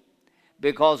own,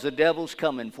 because the devil's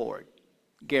coming for it.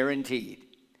 Guaranteed.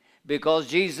 Because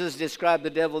Jesus described the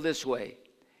devil this way.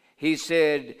 He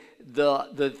said,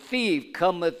 the thief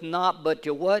cometh not but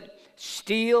to what?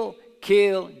 Steal,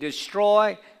 kill,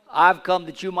 destroy. I've come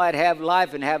that you might have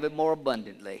life and have it more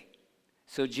abundantly.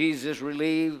 So Jesus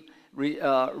revealed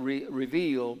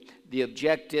the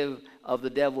objective of the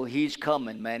devil. He's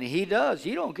coming, man. And he does.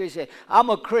 He don't care. He say, I'm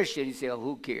a Christian. He say, oh,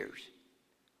 who cares?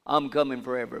 I'm coming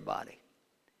for everybody.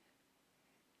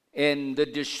 And the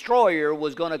destroyer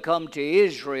was going to come to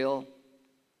Israel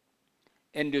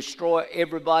and destroy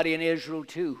everybody in Israel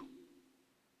too.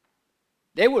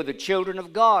 They were the children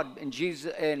of God, and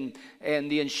Jesus and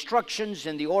the instructions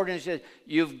and the ordinances.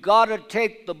 You've got to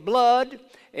take the blood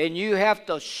and you have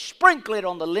to sprinkle it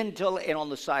on the lintel and on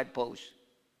the side posts.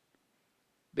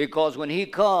 Because when he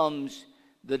comes,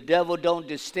 the devil don't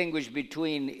distinguish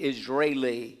between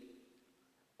Israeli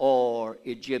or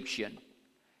Egyptian.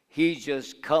 He's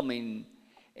just coming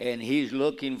and he's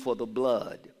looking for the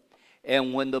blood.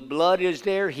 And when the blood is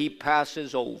there, he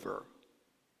passes over.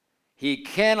 He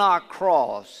cannot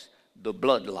cross the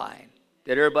bloodline.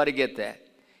 Did everybody get that?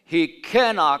 He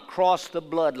cannot cross the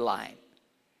bloodline.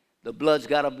 The blood's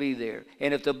got to be there.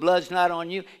 And if the blood's not on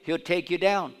you, he'll take you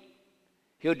down.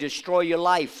 He'll destroy your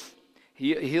life.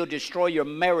 He'll destroy your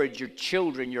marriage, your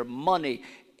children, your money,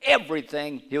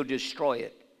 everything. He'll destroy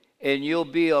it. And you'll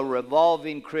be a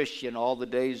revolving Christian all the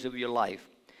days of your life.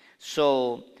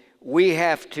 So we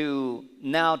have to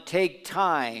now take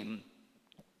time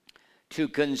to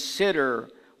consider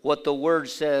what the Word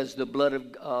says the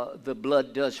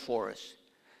blood does for us.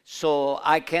 So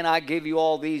I cannot give you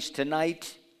all these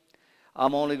tonight.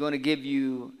 I'm only going to give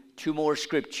you 2 more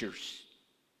scriptures.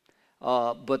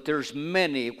 But there's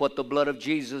many what the blood of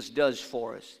Jesus does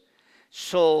for us.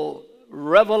 So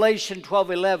Revelation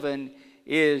 12:11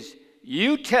 is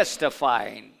you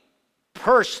testifying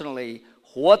personally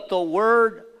what the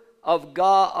Word of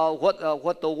God,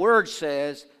 what the Word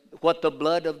says, what the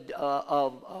blood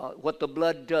what the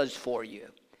blood does for you.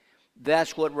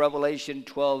 That's what Revelation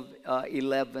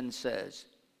 12:11 says.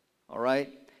 All right?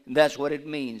 And that's what it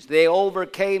means. They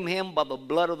overcame him by the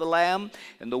blood of the Lamb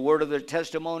and the word of their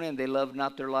testimony, and they loved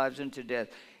not their lives unto death.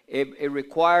 It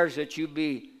requires that you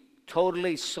be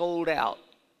totally sold out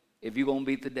if you're going to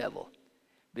beat the devil.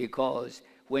 Because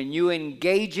when you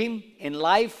engage him in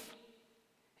life,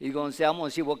 he's going to say, I'm going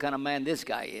to see what kind of man this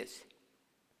guy is.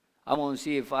 I'm going to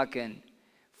see if I can,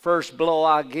 first blow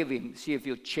I give him, see if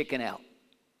he'll chicken out.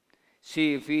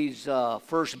 See if he's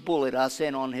first bullet I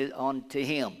send on to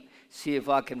him. See if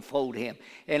I can fold him.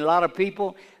 And a lot of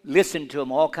people listen to him,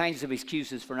 all kinds of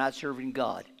excuses for not serving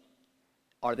God.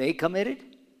 Are they committed?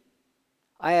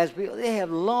 I ask people, they have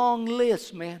long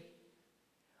lists, man.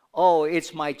 Oh,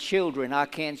 it's my children, I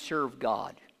can't serve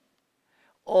God.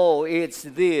 Oh, it's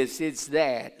this, it's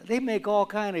that. They make all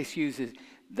kinds of excuses.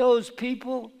 Those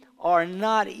people are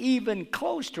not even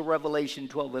close to Revelation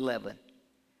 12:11.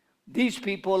 These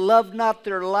people love not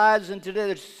their lives unto death.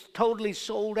 They're totally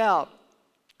sold out.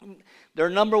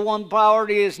 Their number one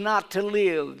priority is not to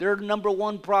live. Their number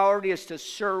one priority is to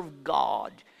serve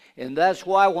God. And that's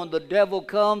why when the devil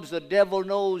comes, the devil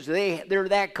knows they're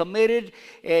that committed,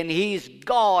 and he's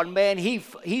gone, man.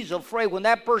 He's afraid. When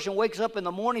that person wakes up in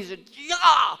the morning, he says,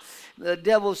 yeah! The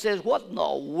devil says, what in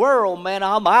the world, man?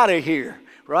 I'm out of here,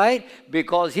 right?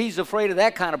 Because he's afraid of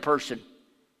that kind of person.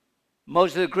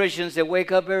 Most of the Christians that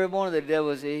wake up every morning, the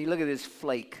devil says, hey, look at this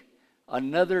flake,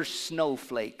 another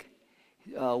snowflake.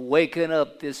 Waking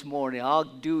up this morning, I'll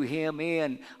do him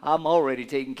in. I'm already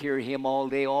taking care of him all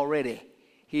day already.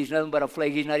 He's nothing but a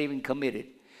flake. He's not even committed.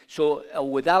 So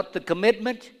without the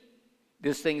commitment,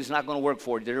 this thing is not going to work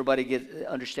for you. Did everybody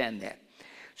understand that?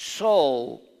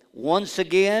 So once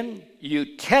again,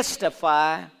 you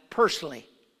testify personally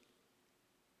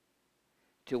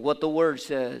to what the Word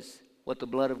says, what the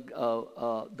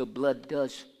blood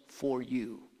does for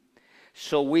you.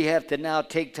 So we have to now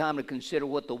take time to consider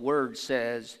what the Word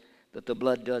says that the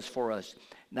blood does for us.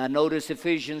 Now notice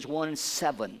Ephesians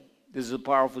 1:7. This is a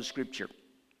powerful scripture.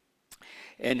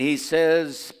 And he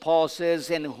says, Paul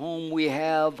says, in whom we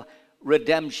have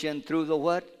redemption through the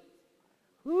what?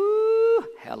 Woo,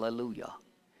 hallelujah.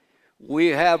 We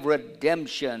have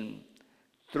redemption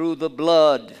through the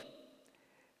blood,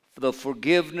 for the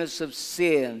forgiveness of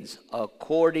sins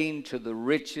according to the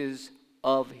riches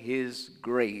of his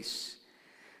grace.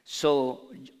 So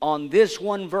on this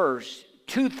one verse,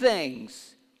 two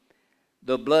things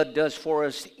the blood does for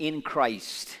us in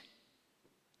Christ.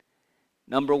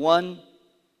 Number one,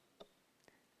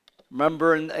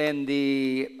 remember in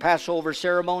the Passover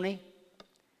ceremony,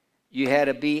 you had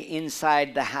to be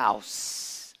inside the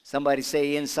house. Somebody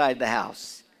say inside the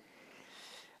house.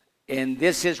 And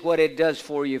this is what it does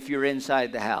for you if you're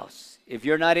inside the house. If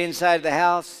you're not inside the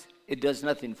house, it does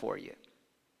nothing for you.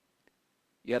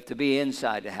 You have to be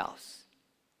inside the house.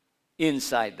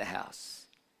 Inside the house.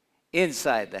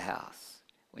 Inside the house.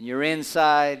 When you're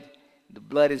inside, the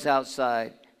blood is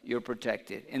outside, you're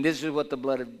protected. And this is what the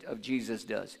blood of Jesus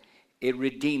does. It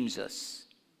redeems us.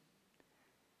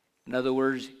 In other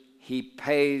words, he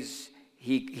pays,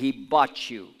 he bought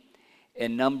you.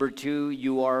 And number two,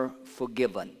 you are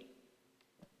forgiven.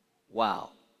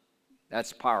 Wow,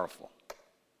 that's powerful.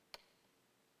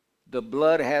 The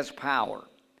blood has power.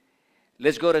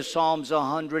 Let's go to Psalms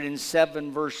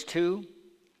 107, verse 2.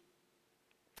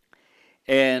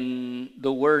 And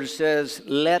the word says,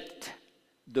 let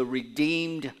the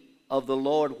redeemed of the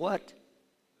Lord what?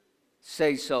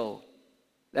 Say so.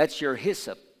 That's your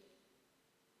hyssop.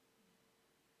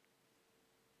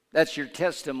 That's your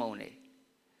testimony.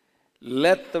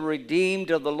 Let the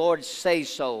redeemed of the Lord say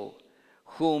so,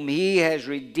 whom he has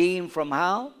redeemed from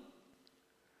how?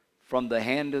 From the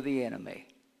hand of the enemy.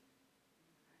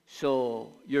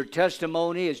 So your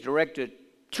testimony is directed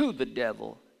to the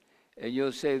devil, and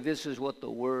you'll say, this is what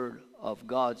the Word of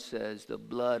God says the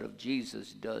blood of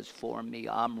Jesus does for me.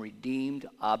 I'm redeemed.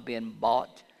 I've been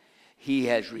bought. He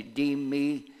has redeemed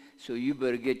me, so you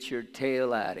better get your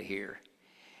tail out of here.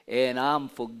 And I'm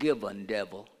forgiven,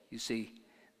 devil. You see,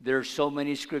 there's so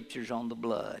many scriptures on the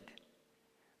blood.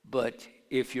 But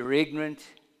if you're ignorant,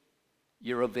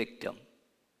 you're a victim.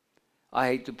 I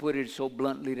hate to put it so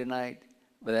bluntly tonight,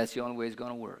 but that's the only way it's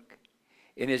going to work.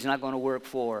 And it's not going to work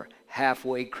for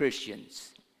halfway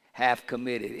Christians, half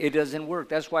committed. It doesn't work.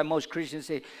 That's why most Christians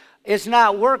say, it's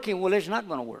not working. Well, it's not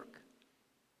going to work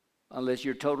unless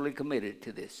you're totally committed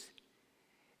to this.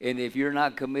 And if you're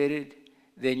not committed,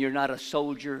 then you're not a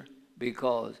soldier,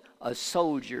 because a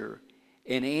soldier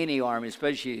in any army,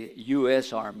 especially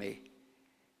U.S. Army,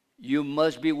 you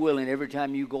must be willing every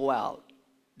time you go out.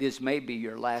 This may be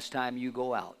your last time you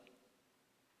go out.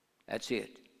 That's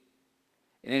it.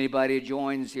 And anybody who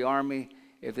joins the army,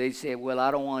 if they say, well,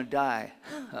 I don't want to die,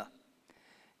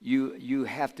 you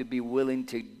have to be willing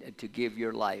to give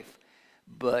your life.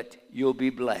 But you'll be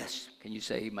blessed. Can you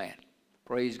say amen?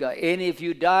 Praise God. And if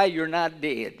you die, you're not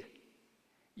dead.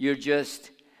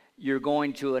 You're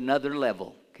going to another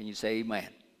level. Can you say amen?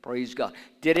 Praise God.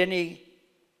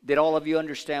 Did all of you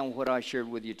understand what I shared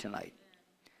with you tonight?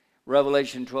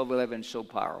 Revelation 12:11 is so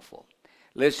powerful.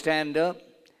 Let's stand up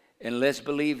and let's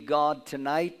believe God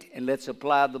tonight, and let's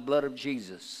apply the blood of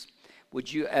Jesus.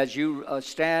 Would you, as you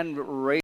stand, raise